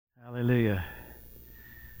Hallelujah.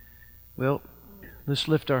 Well, let's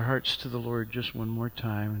lift our hearts to the Lord just one more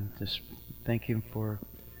time and just thank Him for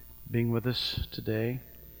being with us today.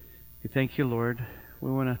 We thank you, Lord. We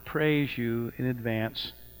want to praise you in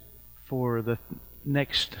advance for the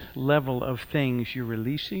next level of things you're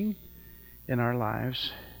releasing in our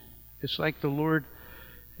lives. It's like the Lord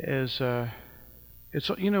is, it's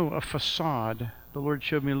a facade. The Lord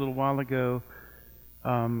showed me a little while ago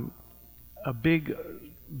a big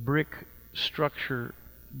brick structure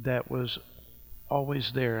that was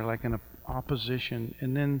always there, like an opposition.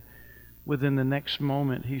 And then within the next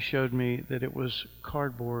moment, He showed me that it was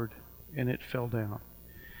cardboard and it fell down.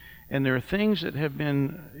 And there are things that have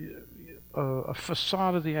been a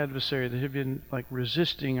facade of the adversary that have been like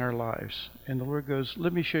resisting our lives. And the Lord goes,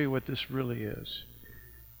 let me show you what this really is.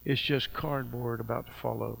 It's just cardboard about to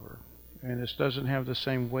fall over. And it doesn't have the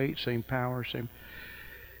same weight, same power, same...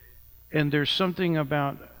 And there's something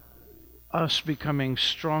about us becoming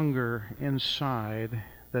stronger inside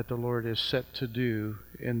that the Lord is set to do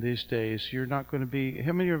in these days. You're not going to be...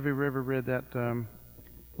 How many of you have ever read that,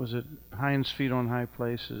 was it Hinds Feet on High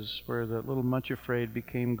Places, where the little much afraid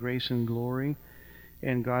became grace and glory?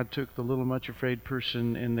 And God took the little much afraid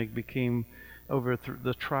person and they became, over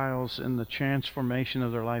the trials and the transformation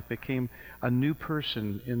of their life, became a new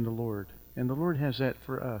person in the Lord. And the Lord has that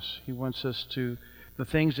for us. He wants us to... The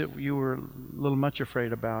things that you were a little much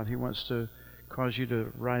afraid about, He wants to cause you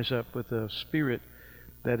to rise up with a spirit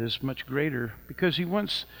that is much greater, because He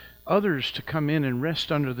wants others to come in and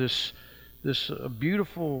rest under this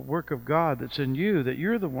beautiful work of God that's in you, that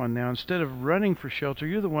you're the one now, instead of running for shelter,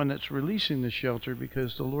 you're the one that's releasing the shelter,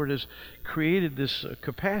 because the Lord has created this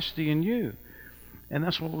capacity in you. And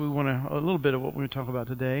that's what we want to, a little bit of what we're going to talk about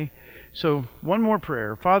today. So one more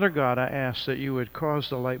prayer. Father God, I ask that you would cause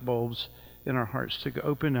the light bulbs in our hearts to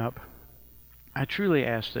open up. I truly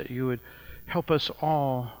ask that you would help us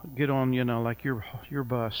all get on, like your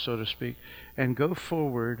bus, so to speak, and go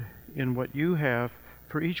forward in what you have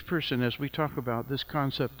for each person as we talk about this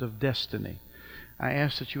concept of destiny. I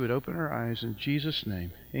ask that you would open our eyes in Jesus'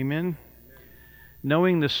 name. Amen.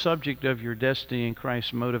 Knowing the subject of your destiny in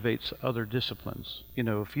Christ motivates other disciplines.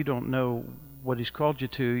 If you don't know what He's called you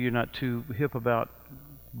to, you're not too hip about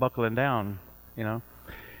buckling down,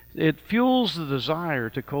 It fuels the desire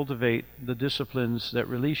to cultivate the disciplines that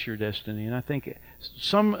release your destiny. And I think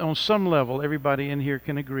on some level, everybody in here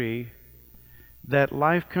can agree that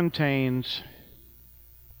life contains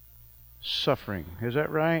suffering. Is that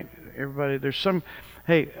right? Everybody, there's some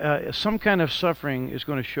kind of suffering is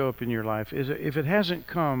going to show up in your life. If it hasn't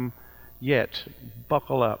come yet,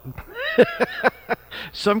 buckle up.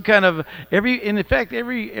 Some kind of, in fact,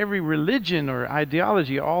 every religion or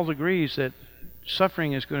ideology all agrees that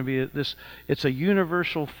suffering is going to be it's a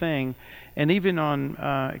universal thing. And even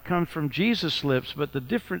it comes from Jesus' lips, but the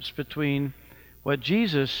difference between what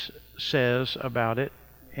Jesus says about it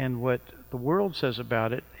and what the world says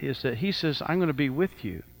about it is that He says, I'm going to be with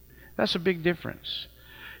you. That's a big difference.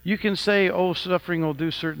 You can say, oh, suffering will do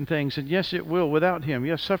certain things, and yes, it will without Him.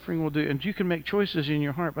 Yes, suffering will do, and you can make choices in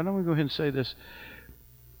your heart. But I'm going to go ahead and say this.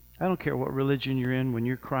 I don't care what religion you're in, when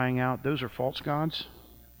you're crying out, those are false gods.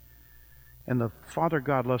 And the Father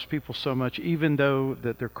God loves people so much, even though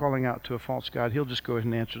that they're calling out to a false god, He'll just go ahead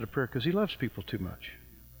and answer the prayer because He loves people too much.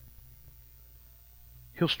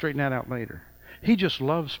 He'll straighten that out later. He just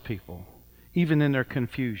loves people, even in their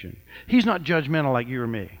confusion. He's not judgmental like you or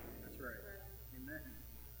me. That's right. Amen.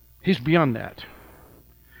 He's beyond that.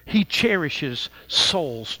 He cherishes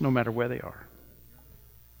souls no matter where they are.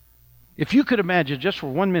 If you could imagine just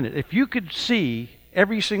for 1 minute, if you could see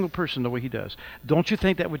every single person the way He does, don't you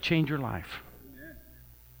think that would change your life? Amen.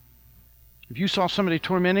 If you saw somebody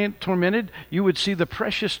tormented, you would see the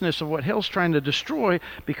preciousness of what hell's trying to destroy,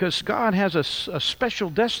 because God has a special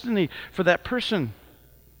destiny for that person.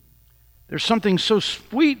 There's something so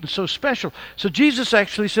sweet and so special. So Jesus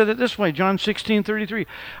actually said it this way, John 16:33.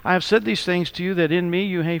 I have said these things to you that in me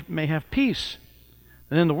you may have peace.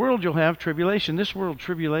 And in the world you'll have tribulation. This word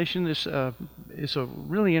tribulation is a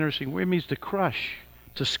really interesting word. It means to crush,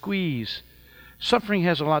 to squeeze. Suffering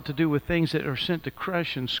has a lot to do with things that are sent to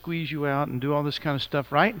crush and squeeze you out and do all this kind of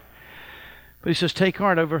stuff, right? But He says, take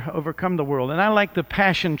heart, overcome the world. And I like the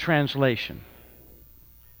Passion Translation.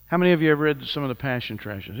 How many of you have read some of the Passion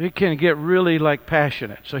Translations? It can get really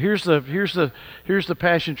passionate. So here's the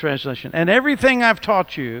Passion Translation. And everything I've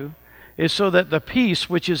taught you is so that the peace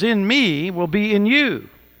which is in me will be in you,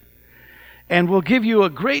 and will give you a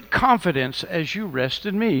great confidence as you rest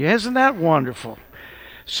in me. Isn't that wonderful?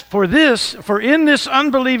 For in this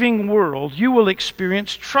unbelieving world you will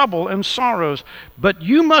experience trouble and sorrows, but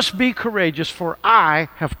you must be courageous, for I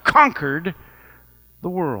have conquered the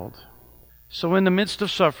world. So in the midst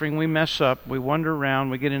of suffering, we mess up, we wander around,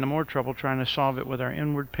 we get into more trouble trying to solve it with our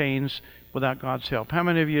inward pains without God's help. How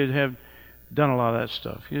many of you have done a lot of that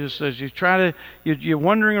stuff? You're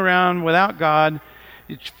wandering around without God,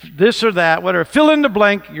 it's this or that, whatever. Fill in the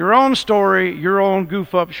blank, your own story, your own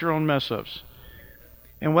goof-ups, your own mess-ups.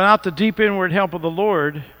 And without the deep inward help of the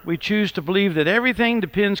Lord, we choose to believe that everything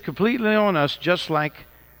depends completely on us, just like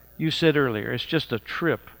you said earlier. It's just a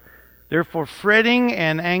trip. Therefore, fretting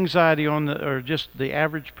and anxiety are just the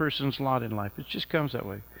average person's lot in life. It just comes that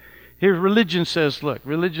way. Here, religion says,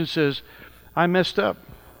 I messed up.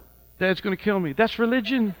 Dad's going to kill me. That's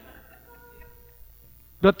religion.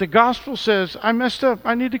 But the gospel says, I messed up.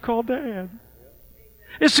 I need to call Dad.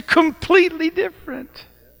 It's completely different.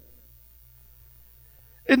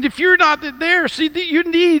 And if you're not there, see, you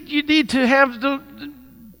need to have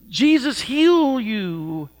Jesus heal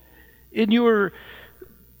you in your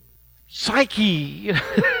psyche.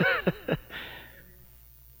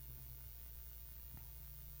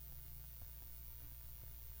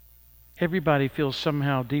 Everybody feels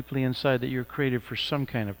somehow deeply inside that you're created for some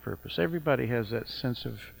kind of purpose. Everybody has that sense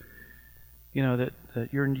of, that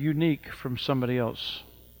you're unique from somebody else.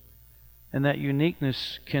 And that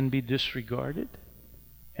uniqueness can be disregarded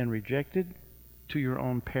and rejected to your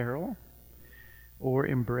own peril, or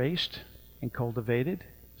embraced and cultivated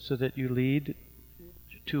so that you lead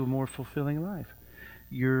to a more fulfilling life.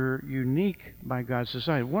 You're unique by God's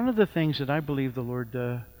design. One of the things that I believe the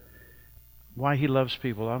Lord, why He loves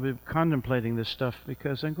people, I've been contemplating this stuff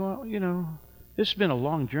because I'm going, this has been a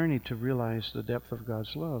long journey to realize the depth of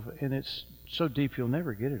God's love, and it's so deep you'll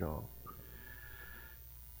never get it all.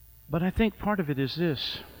 But I think part of it is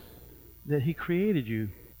this, that He created you,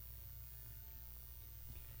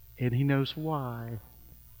 and He knows why.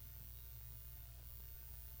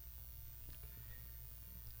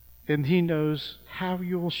 And He knows how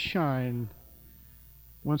you'll shine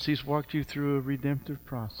once He's walked you through a redemptive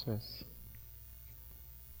process.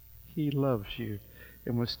 He loves you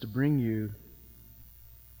and wants to bring you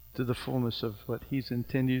to the fullness of what He's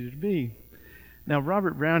intended you to be. Now,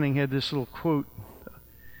 Robert Browning had this little quote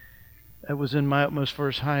that was in My Utmost for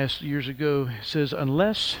His Highest years ago. It says,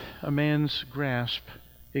 unless a man's grasp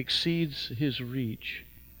exceeds his reach,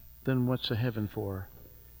 then what's a heaven for?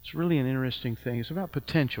 It's really an interesting thing. It's about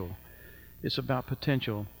potential. It's about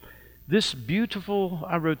potential.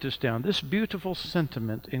 I wrote this down, this beautiful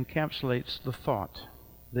sentiment encapsulates the thought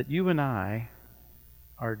that you and I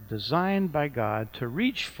are designed by God to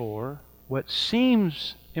reach for what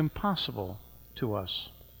seems impossible to us.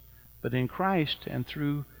 But in Christ and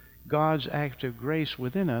through God's act of grace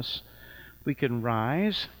within us, we can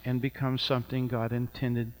rise and become something God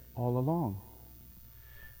intended all along.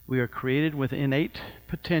 We are created with innate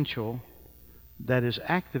potential that is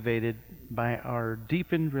activated by our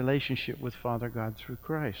deepened relationship with Father God through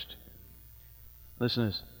Christ. Listen to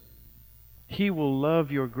this. He will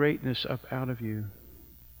love your greatness up out of you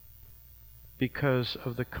because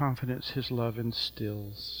of the confidence His love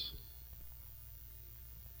instills.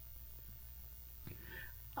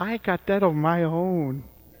 I got that on my own.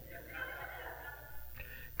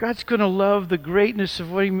 God's going to love the greatness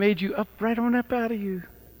of what He made you right on up out of you.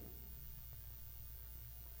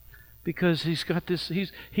 Because He's got this,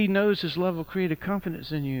 He knows His love will create a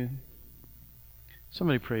confidence in you.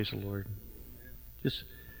 Somebody praise the Lord.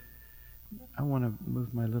 I want to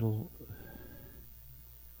move my little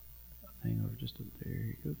thing over just there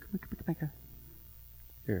you go. Come on.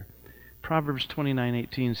 Here. Proverbs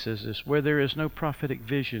 29:18 says this, where there is no prophetic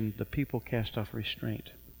vision, the people cast off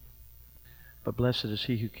restraint. But blessed is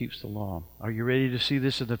he who keeps the law. Are you ready to see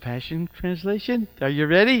this in the Passion Translation? Are you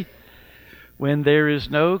ready? When there is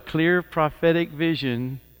no clear prophetic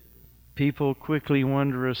vision, people quickly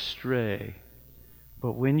wander astray.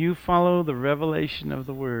 But when you follow the revelation of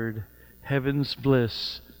the Word, heaven's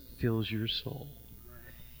bliss fills your soul.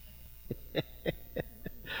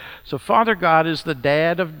 So Father God is the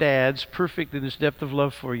dad of dads, perfect in His depth of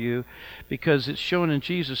love for you, because it's shown in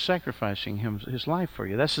Jesus sacrificing His life for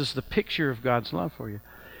you. This is the picture of God's love for you.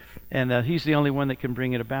 And He's the only one that can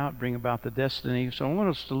bring about the destiny. So I want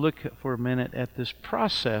us to look for a minute at this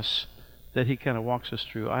process that He kind of walks us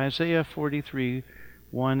through. Isaiah 43,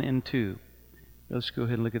 1 and 2. Let's go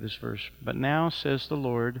ahead and look at this verse. But now says the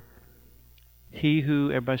Lord, He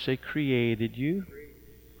who, everybody say, created you,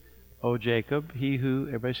 O Jacob, He who,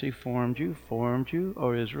 everybody say, formed you,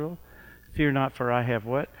 O Israel. Fear not, for I have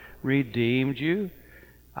what? Redeemed you.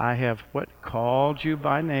 I have what? Called you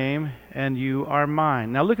by name, and you are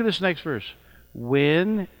mine. Now look at this next verse.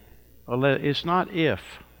 When, it's not if.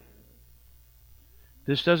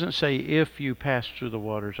 This doesn't say if you pass through the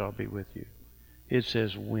waters, I'll be with you. It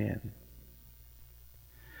says when.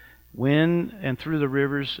 When and through the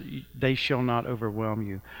rivers, they shall not overwhelm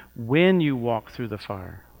you. When you walk through the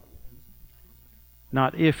fire.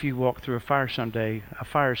 Not if you walk through a fire someday, a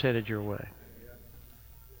fire's headed your way.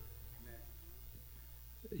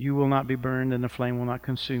 You will not be burned and the flame will not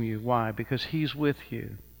consume you. Why? Because He's with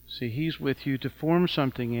you. See, He's with you to form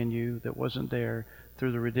something in you that wasn't there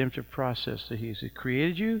through the redemptive process that He's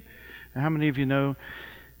created you. And how many of you know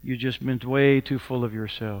you've just been way too full of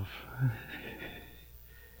yourself?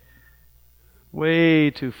 Way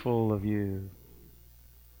too full of you.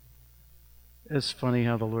 It's funny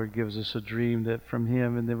how the Lord gives us a dream that from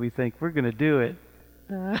Him, and then we think we're going to do it.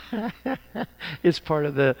 It's part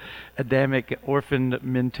of the Adamic orphan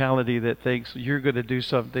mentality that thinks you're going to do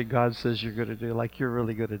something God says you're going to do, like you're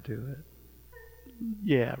really going to do it.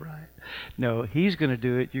 Yeah, right. No, He's going to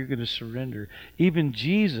do it. You're going to surrender. Even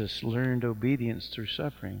Jesus learned obedience through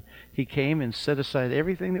suffering. He came and set aside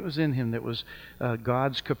everything that was in Him that was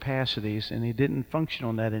God's capacities, and He didn't function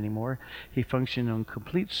on that anymore. He functioned on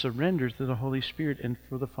complete surrender to the Holy Spirit and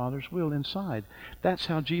for the Father's will inside. That's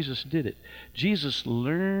how Jesus did it. Jesus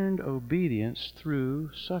learned obedience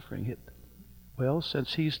through suffering. Well,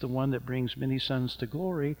 since He's the one that brings many sons to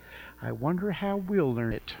glory, I wonder how we'll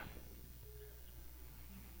learn it.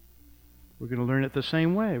 We're going to learn it the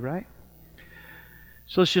same way, right?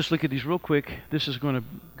 So let's just look at these real quick. This is going to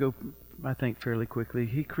go, I think, fairly quickly.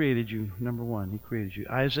 He created you. Number one, He created you.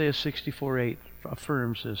 Isaiah 64:8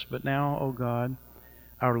 affirms this. But now, O God,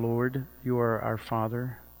 our Lord, you are our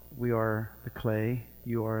Father. We are the clay.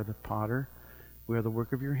 You are the potter. We are the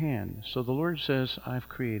work of your hand. So the Lord says, I've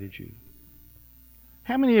created you.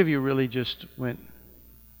 How many of you really just went,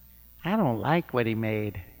 I don't like what He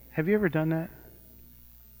made? Have you ever done that?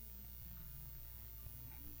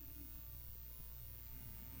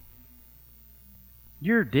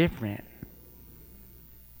 You're different.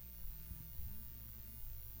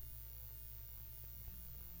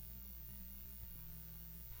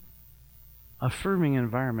 Affirming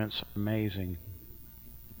environments are amazing.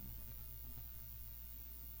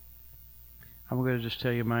 I'm going to just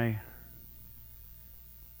tell you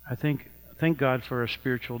thank God for a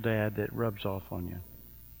spiritual dad that rubs off on you.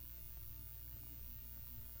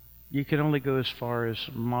 You can only go as far as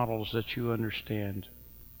models that you understand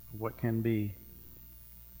what can be.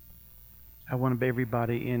 I want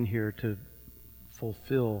everybody in here to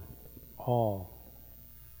fulfill all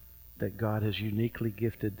that God has uniquely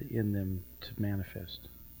gifted in them to manifest.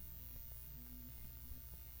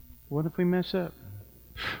 What if we mess up?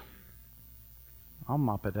 I'll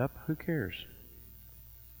mop it up. Who cares?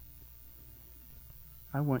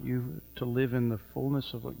 I want you to live in the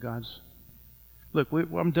fullness of what God's... Look,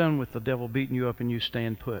 I'm done with the devil beating you up and you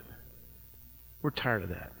staying put. We're tired of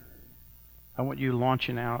that. I want you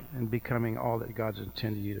launching out and becoming all that God's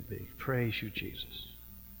intended you to be. Praise you, Jesus.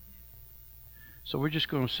 So we're just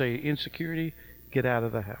going to say, insecurity, get out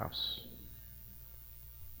of the house.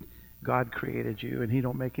 God created you, and He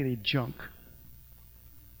don't make any junk.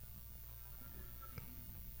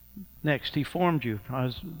 Next, He formed you.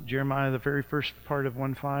 Jeremiah, the very first part of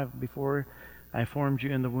 1:5, before I formed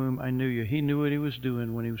you in the womb, I knew you. He knew what He was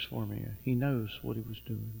doing when He was forming you. He knows what He was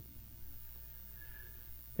doing.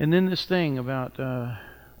 And then this thing about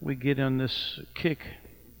we get on this kick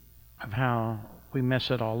of how we mess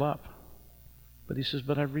it all up. But He says,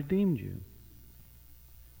 but I've redeemed you.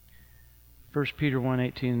 1 Peter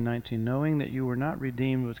 1:18 and 19, knowing that you were not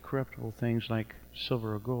redeemed with corruptible things like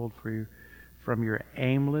silver or gold from your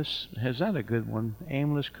aimless, is that a good one?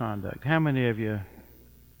 Aimless conduct. How many of you,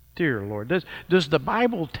 dear Lord, does the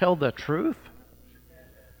Bible tell the truth?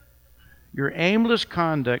 Your aimless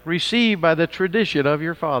conduct received by the tradition of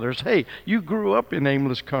your fathers. Hey, you grew up in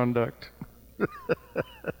aimless conduct.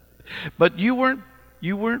 But you weren't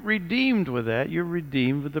redeemed with that. You're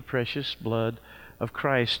redeemed with the precious blood of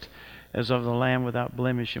Christ as of the Lamb without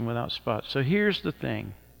blemish and without spot. So here's the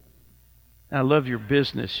thing. I love your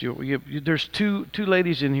business. There's two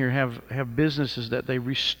ladies in here have businesses that they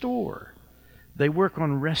restore. They work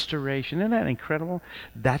on restoration. Isn't that incredible?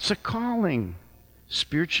 That's a calling.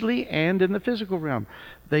 Spiritually and in the physical realm.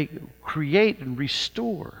 They create and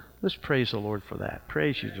restore. Let's praise the Lord for that.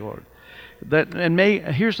 Praise you, Lord.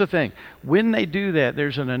 Here's the thing. When they do that,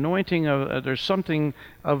 there's an anointing of, there's something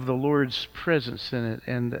of the Lord's presence in it,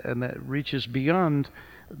 and that reaches beyond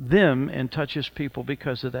them and touches people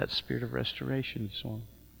because of that spirit of restoration. So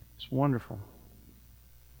it's wonderful.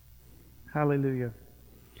 Hallelujah.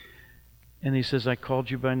 And he says, I called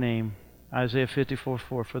you by name. Isaiah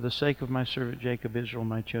 54:4, for the sake of my servant Jacob, Israel,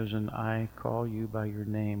 my chosen, I call you by your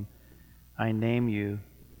name. I name you,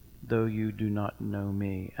 though you do not know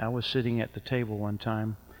me. I was sitting at the table one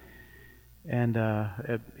time, and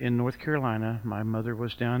in North Carolina, my mother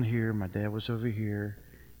was down here, my dad was over here,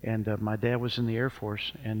 and my dad was in the Air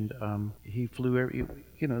Force, and he flew,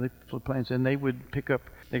 they flew planes, and they would pick up,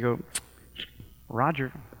 they go,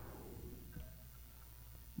 Roger.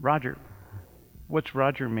 Roger. What's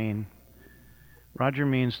Roger mean? Roger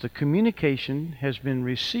means the communication has been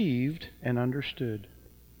received and understood.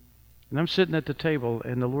 And I'm sitting at the table,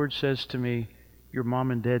 and the Lord says to me, your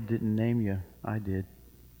mom and dad didn't name you. I did.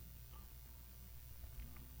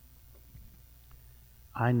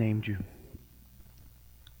 I named you.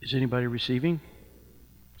 Is anybody receiving?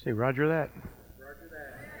 Say, Roger that. Roger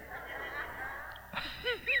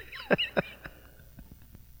that.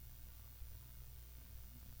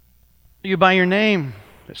 You by your name.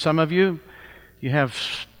 Some of you have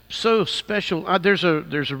so special. There's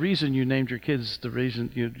a reason you named your kids the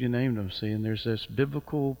reason you named them. See, and there's this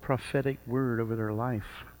biblical prophetic word over their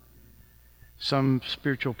life. Some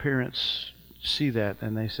spiritual parents see that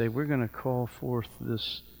and they say, we're going to call forth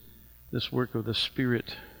this work of the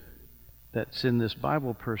Spirit that's in this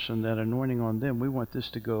Bible person, that anointing on them. We want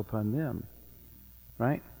this to go upon them.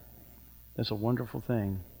 Right? That's a wonderful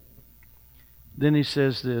thing. Then he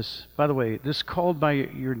says this, by the way, this called by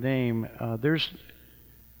your name,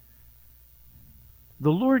 the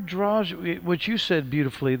Lord draws, what you said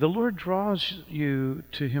beautifully, the Lord draws you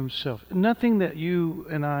to himself. Nothing that you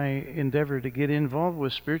and I endeavor to get involved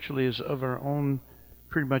with spiritually is of our own,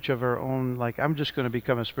 pretty much of our own, like I'm just going to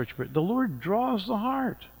become a spiritual person. The Lord draws the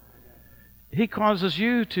heart. He causes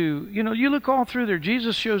you to, you look all through there.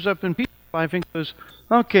 Jesus shows up in people's life and goes,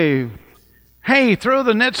 okay, hey, throw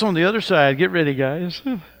the nets on the other side. Get ready, guys.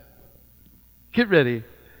 Get ready.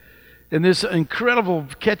 And this incredible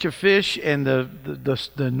catch of fish and the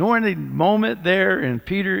anointed moment there, and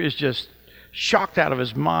Peter is just shocked out of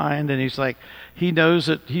his mind, and he's like, he knows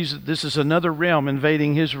that this is another realm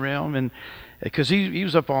invading his realm, and because he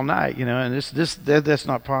was up all night, and that's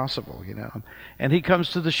not possible, And he comes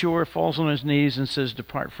to the shore, falls on his knees, and says,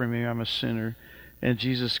 depart from me, I'm a sinner. And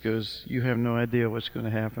Jesus goes, you have no idea what's going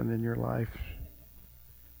to happen in your life.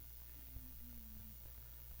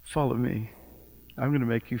 Follow me. I'm going to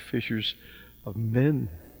make you fishers of men.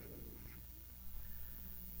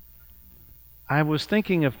 I was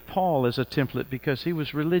thinking of Paul as a template because he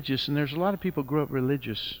was religious, and there's a lot of people grow up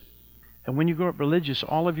religious. And when you grow up religious,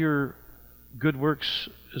 all of your good works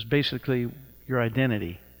is basically your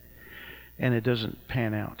identity, and it doesn't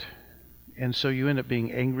pan out. And so you end up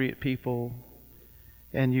being angry at people,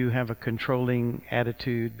 and you have a controlling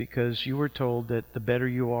attitude because you were told that the better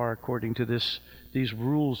you are according to these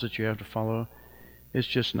rules that you have to follow, it's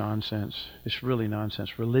just nonsense. It's really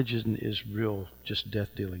nonsense. Religion is real, just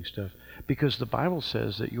death-dealing stuff. Because the Bible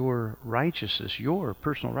says that your righteousness, your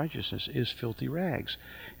personal righteousness, is filthy rags.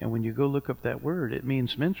 And when you go look up that word, it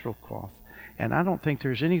means menstrual cloth. And I don't think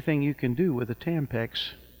there's anything you can do with a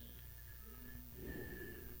Tampax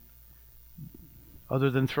other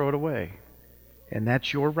than throw it away. And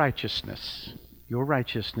that's your righteousness. Your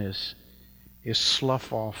righteousness is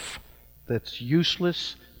slough off, that's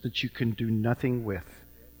useless, that you can do nothing with.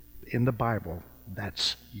 In the Bible,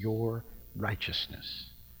 that's your righteousness.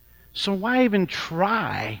 So why even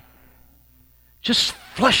try? Just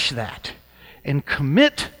flush that and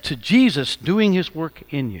commit to Jesus doing his work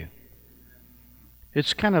in you.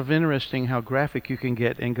 It's kind of interesting how graphic you can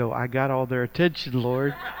get and go, I got all their attention,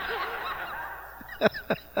 Lord.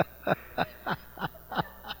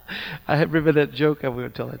 I remember that joke. I'm going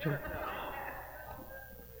to tell that joke.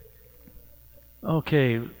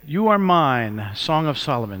 Okay, you are mine, Song of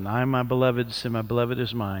Solomon. I am my beloved's, and my beloved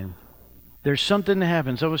is mine. There's something that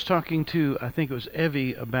happens. I was talking to, I think it was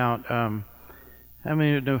Evie, about, how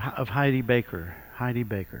many know of Heidi Baker? Heidi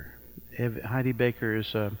Baker. Heidi Baker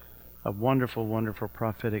is a wonderful, wonderful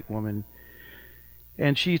prophetic woman.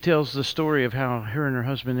 And she tells the story of how her and her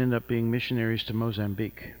husband ended up being missionaries to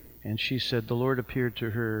Mozambique. And she said the Lord appeared to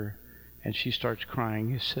her, and she starts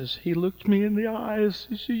crying. He says, he looked me in the eyes.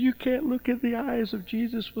 He said, you can't look in the eyes of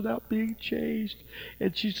Jesus without being changed.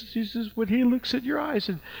 And she says, when he looks at your eyes,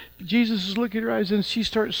 and Jesus is looking at your eyes, and she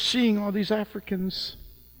starts seeing all these Africans.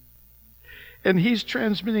 And he's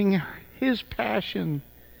transmitting his passion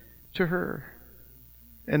to her.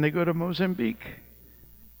 And they go to Mozambique,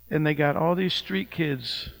 and they got all these street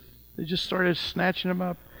kids. They just started snatching them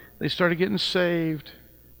up. They started getting saved.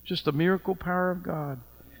 Just the miracle power of God.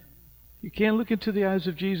 You can't look into the eyes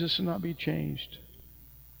of Jesus and not be changed.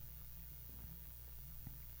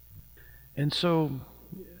 And so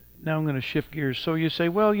now I'm going to shift gears. So you say,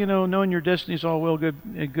 well, knowing your destiny is all well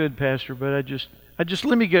good, Pastor, but I just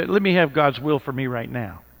let me have God's will for me right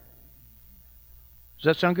now. Does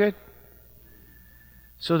that sound good?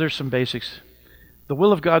 So there's some basics. The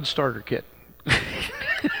Will of God starter kit.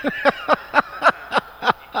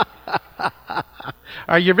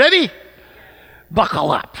 Are you ready?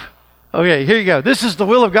 Buckle up. Okay, here you go. This is the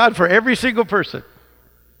will of God for every single person.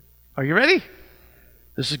 Are you ready?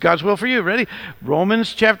 This is God's will for you. Ready?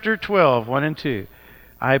 Romans chapter 12, 1 and 2.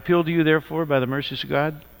 I appeal to you, therefore, by the mercies of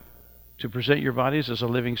God, to present your bodies as a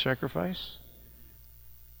living sacrifice,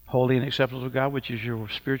 holy and acceptable to God, which is your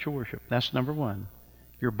spiritual worship. That's number one.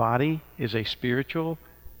 Your body is a spiritual.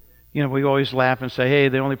 We always laugh and say, hey,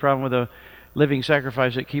 the only problem with a living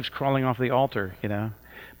sacrifice, it keeps crawling off the altar,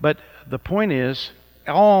 But the point is,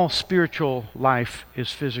 all spiritual life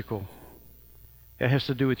is physical. It has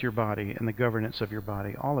to do with your body and the governance of your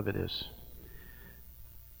body. All of it is.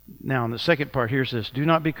 Now, in the second part, here's this. Do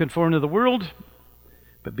not be conformed to the world,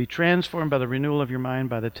 but be transformed by the renewal of your mind,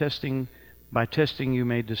 by testing you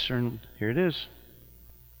may discern. Here it is.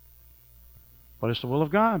 What is the will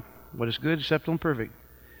of God? What is good, acceptable, and perfect?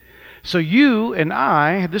 So you and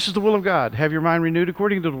I, this is the will of God. Have your mind renewed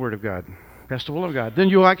according to the Word of God. That's the will of God. Then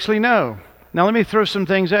you'll actually know. Now let me throw some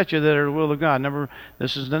things at you that are the will of God.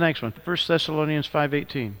 This is the next one. 1 Thessalonians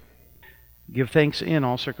 5:18. Give thanks in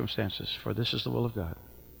all circumstances, for this is the will of God.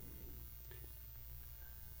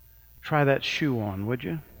 Try that shoe on, would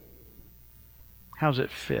you? How's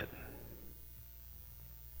it fit?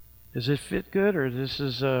 Does it fit good, or this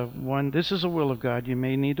is a will of God you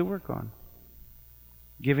may need to work on?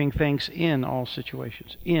 Giving thanks in all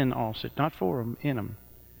situations. Not for them, in them.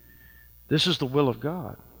 This is the will of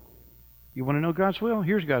God. You want to know God's will?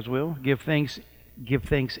 Here's God's will. Give thanks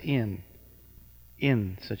in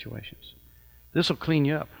situations. This will clean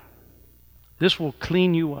you up. This will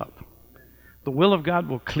clean you up. The will of God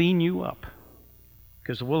will clean you up.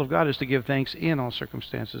 Because the will of God is to give thanks in all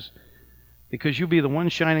circumstances. Because you'll be the one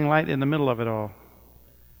shining light in the middle of it all.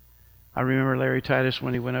 I remember Larry Titus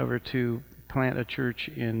when he went over to plant a church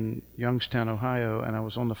in Youngstown, Ohio, and I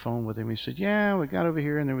was on the phone with him. He said, yeah, we got over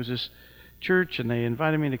here and there was this church and they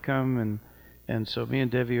invited me to come, and so me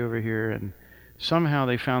and Debbie over here, and somehow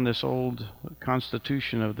they found this old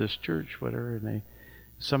constitution of this church, whatever, and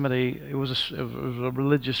it was a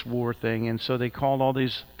religious war thing, and so they called all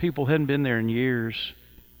these people who hadn't been there in years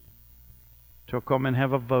to come and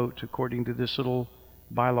have a vote according to this little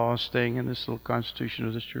bylaws thing and this little constitution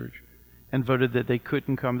of this church, and voted that they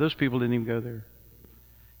couldn't come. Those people didn't even go there.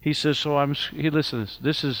 He says, listen,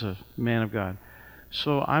 this is a man of God.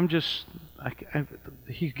 So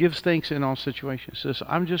he gives thanks in all situations. He says,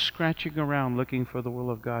 I'm just scratching around looking for the will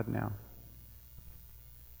of God now.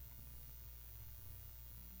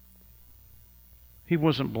 He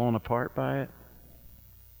wasn't blown apart by it.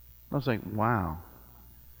 I was like, wow.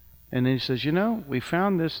 And then he says, we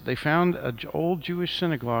found this. They found an old Jewish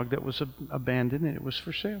synagogue that was abandoned and it was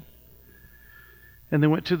for sale. And they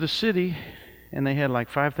went to the city and they had like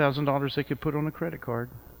 $5,000 they could put on a credit card.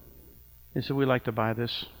 They said, we'd like to buy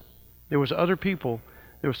this. There was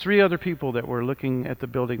 3 other people that were looking at the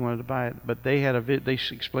building, wanted to buy it, but they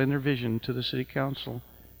explained their vision to the city council.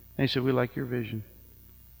 And they said, we like your vision.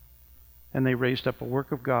 And they raised up a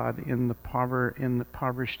work of God in the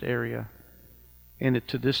impoverished area. And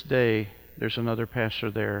to this day, there's another pastor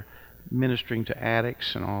there ministering to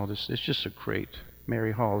addicts and all this. It's just a great,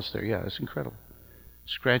 Mary Hall's there. Yeah, it's incredible.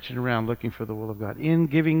 Scratching around looking for the will of God. In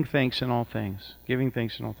giving thanks in all things. Giving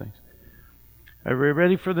thanks in all things. Are we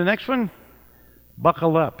ready for the next one?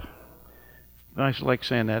 Buckle up. I like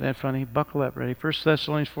saying that. Isn't that funny? Buckle up. Ready? 1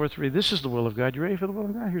 Thessalonians 4:3. This is the will of God. You ready for the will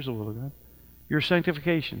of God? Here's the will of God. Your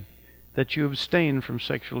sanctification. That you abstain from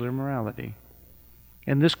sexual immorality.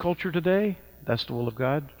 In this culture today, that's the will of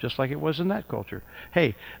God, just like it was in that culture.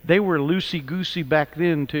 Hey, they were loosey-goosey back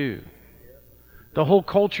then too. The whole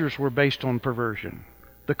cultures were based on perversion.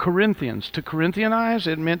 The Corinthians, to Corinthianize,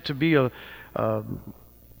 it meant to be a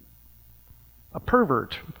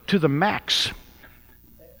pervert to the max.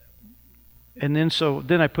 And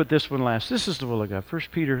then I put this one last. This is the will of God. 1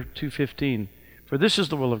 Peter 2:15. For this is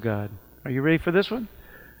the will of God. Are you ready for this one?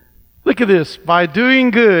 Look at this. By doing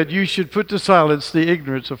good, you should put to silence the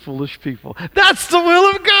ignorance of foolish people. That's the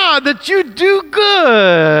will of God, that you do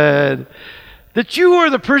good. That you are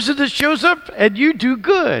the person that shows up and you do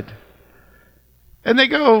good. And they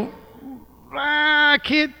go, I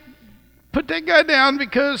can't put that guy down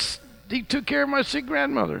because he took care of my sick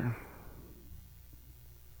grandmother.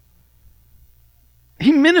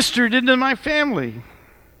 He ministered into my family.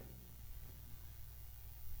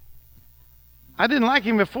 I didn't like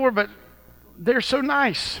him before, but they're so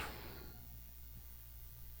nice.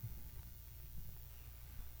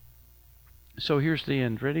 So here's the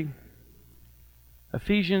end. Ready?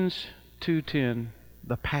 Ephesians 2:10,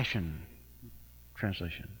 the Passion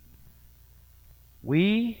Translation.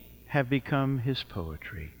 We have become his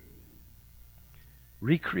poetry,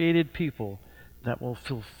 recreated people that will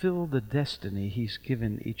fulfill the destiny he's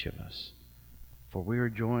given each of us. For we are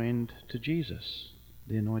joined to Jesus,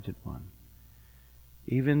 the Anointed One.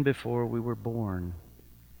 Even before we were born,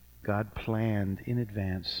 God planned in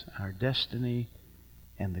advance our destiny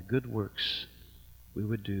and the good works we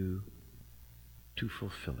would do to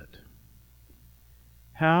fulfill it.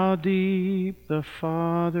 How deep the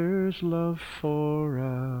Father's love for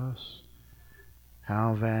us,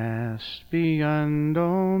 how vast beyond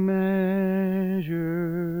all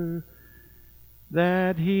measure,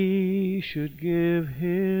 that he should give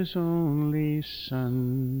his only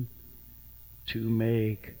Son to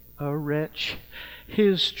make a wretch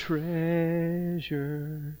his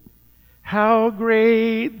treasure. How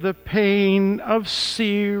great the pain of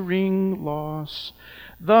searing loss,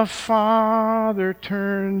 the Father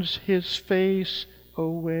turns his face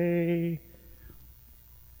away,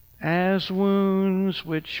 as wounds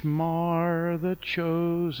which mar the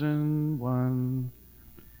chosen one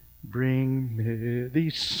bring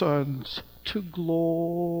many sons to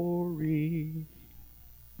glory.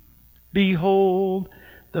 Behold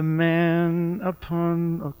the man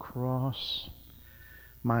upon a cross,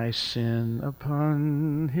 my sin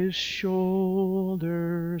upon his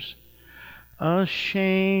shoulders.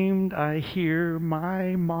 Ashamed, I hear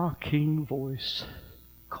my mocking voice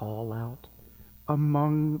call out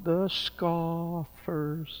among the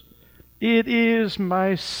scoffers. It is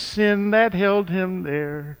my sin that held him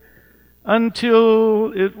there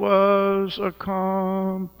until it was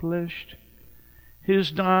accomplished.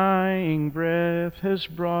 His dying breath has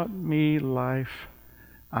brought me life.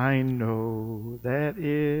 I know that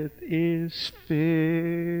it is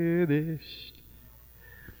finished.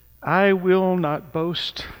 I will not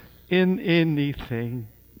boast in anything,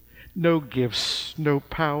 no gifts, no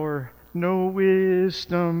power, no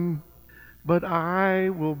wisdom, but I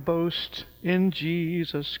will boast in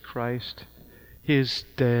Jesus Christ, his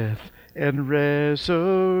death and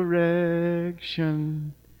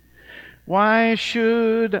resurrection. Why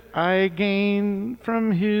should I gain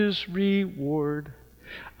from his reward?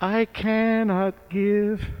 I cannot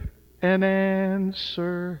give an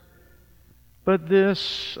answer, but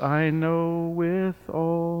this I know with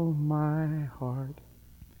all my heart.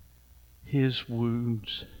 His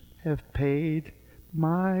wounds have paid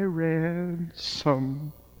my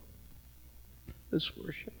ransom. Let's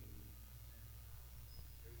worship.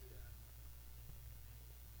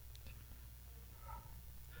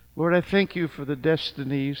 Lord, I thank you for the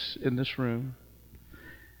destinies in this room.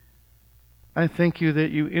 I thank you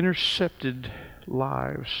that you intercepted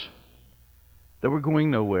lives that were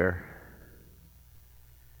going nowhere.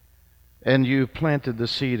 And you planted the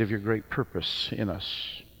seed of your great purpose in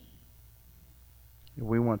us.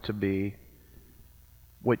 We want to be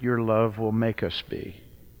what your love will make us be.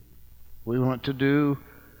 We want to do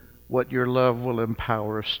what your love will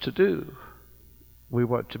empower us to do. We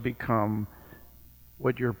want to become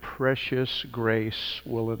what your precious grace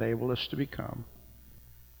will enable us to become.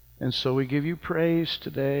 And so we give you praise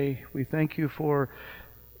today. We thank you for,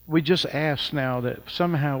 we just ask now that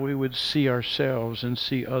somehow we would see ourselves and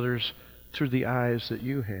see others through the eyes that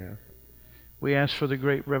you have. We ask for the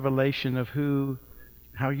great revelation of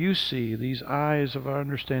how you see, these eyes of our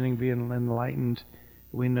understanding being enlightened.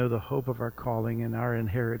 We know the hope of our calling and our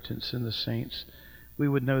inheritance in the saints. We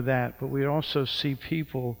would know that, but we also see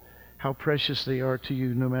people, how precious they are to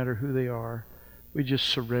you no matter who they are. We just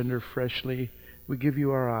surrender freshly. We give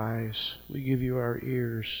you our eyes. We give you our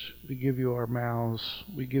ears. We give you our mouths.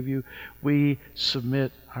 We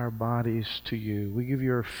submit our bodies to you. We give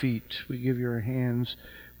you our feet. We give you our hands.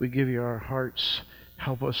 We give you our hearts.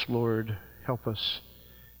 Help us, Lord. Help us.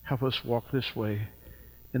 Help us walk this way.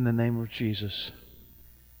 In the name of Jesus.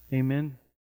 Amen.